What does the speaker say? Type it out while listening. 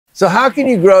So how can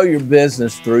you grow your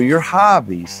business through your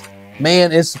hobbies?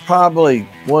 Man, it's probably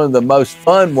one of the most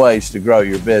fun ways to grow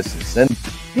your business. And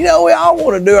you know, we all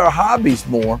want to do our hobbies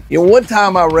more. You know, one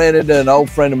time I ran into an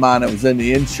old friend of mine that was in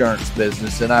the insurance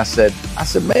business, and I said,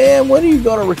 man, when are you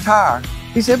going to retire?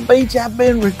 He said, Beach, I've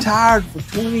been retired for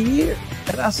 20 years.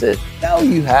 And I said, no,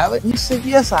 you haven't. He said,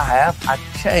 yes, I have. I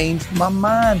changed my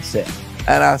mindset.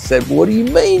 And I said, what do you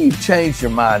mean you changed your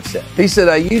mindset? He said,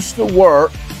 I used to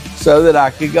work so that I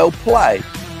could go play.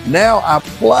 Now I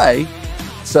play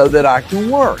so that I can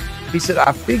work. He said,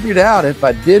 I figured out if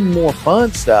I did more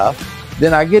fun stuff,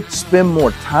 then I get to spend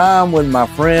more time with my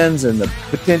friends and the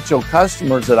potential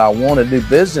customers that I want to do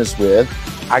business with.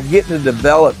 I get to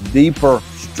develop deeper,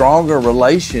 stronger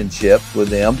relationships with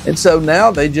them. And so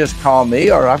now they just call me,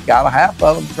 or I've got a half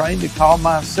of them trained to call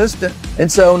my assistant.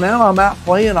 And so now I'm out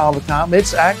playing all the time.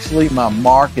 It's actually my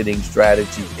marketing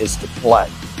strategy is to play,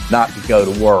 not to go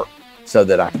to work so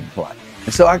that I can play.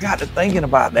 And so I got to thinking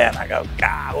about that, and I go,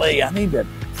 golly, I need to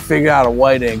figure out a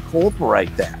way to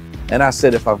incorporate that. And I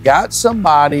said, if I've got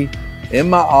somebody in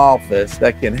my office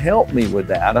that can help me with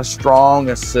that, a strong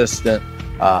assistant,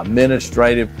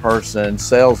 administrative person,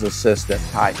 sales assistant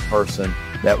type person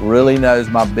that really knows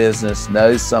my business,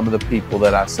 knows some of the people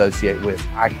that I associate with,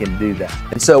 I can do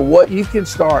that. And so what you can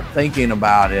start thinking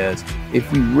about is,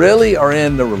 if you really are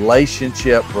in the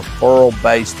relationship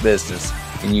referral-based business,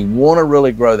 and you want to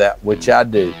really grow that, which I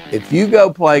do. If you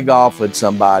go play golf with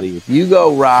somebody, if you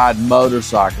go ride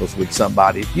motorcycles with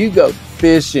somebody, if you go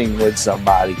fishing with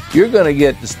somebody, you're going to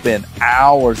get to spend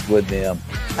hours with them.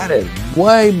 That is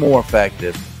way more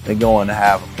effective than going to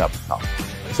have a cup of coffee.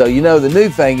 So, you know, the new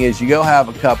thing is you go have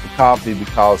a cup of coffee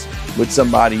with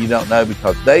somebody you don't know,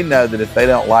 because they know that if they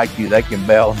don't like you, they can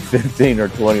bail in 15 or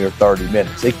 20 or 30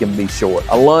 minutes. It can be short.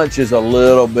 A lunch is a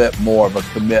little bit more of a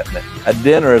commitment. A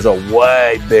dinner is a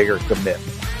way bigger commitment.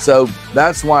 So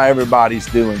that's why everybody's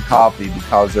doing coffee,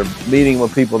 because they're meeting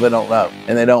with people they don't know,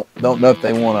 and they don't know if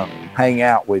they want to hang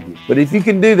out with you. But if you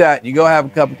can do that, you go have a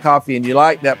cup of coffee and you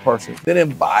like that person, then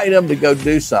invite them to go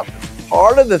do something.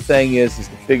 Part of the thing is to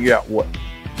figure out what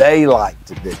they like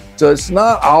to do. So it's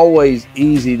not always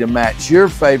easy to match your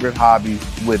favorite hobby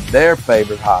with their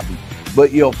favorite hobby,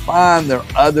 but you'll find there are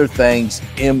other things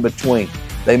in between.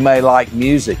 They may like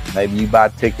music. Maybe you buy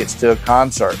tickets to a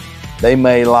concert. They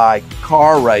may like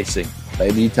car racing.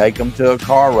 Maybe you take them to a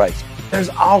car race. There's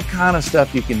all kind of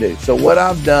stuff you can do. So what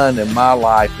I've done in my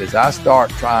life is I start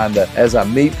trying to, as I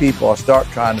meet people, I start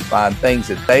trying to find things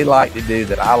that they like to do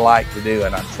that I like to do,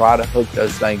 and I try to hook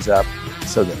those things up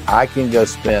so that I can go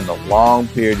spend a long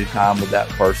period of time with that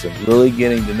person, really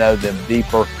getting to know them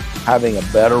deeper, having a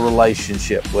better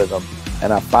relationship with them.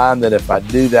 And I find that if I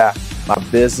do that, my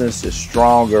business is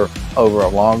stronger over a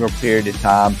longer period of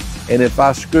time. And if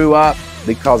I screw up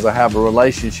because I have a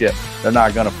relationship, they're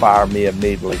not going to fire me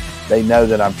immediately. They know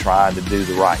that I'm trying to do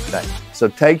the right thing. So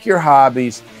take your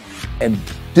hobbies and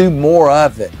do more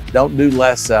of it. Don't do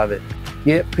less of it.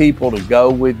 Get people to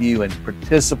go with you and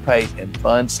participate in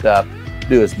fun stuff.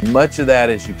 Do as much of that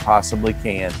as you possibly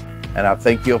can. And I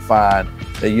think you'll find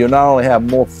that you'll not only have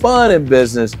more fun in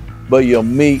business, but you'll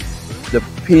meet the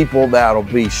people that'll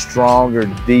be stronger,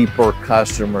 deeper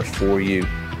customers for you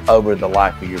over the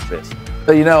life of your business.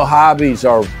 So, you know, hobbies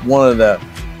are one of the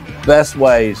best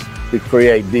ways to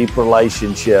create deep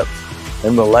relationships,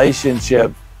 and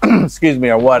relationships, excuse me,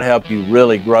 are what help you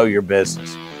really grow your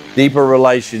business. Deeper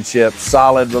relationships,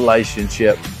 solid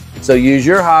relationships. So use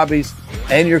your hobbies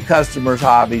and your customers'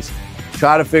 hobbies.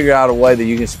 Try to figure out a way that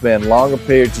you can spend longer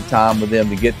periods of time with them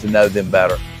to get to know them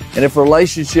better. And if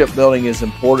relationship building is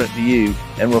important to you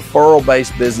and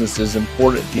referral-based business is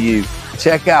important to you,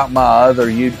 check out my other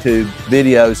YouTube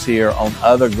videos here on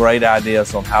other great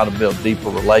ideas on how to build deeper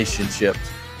relationships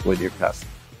with your customers.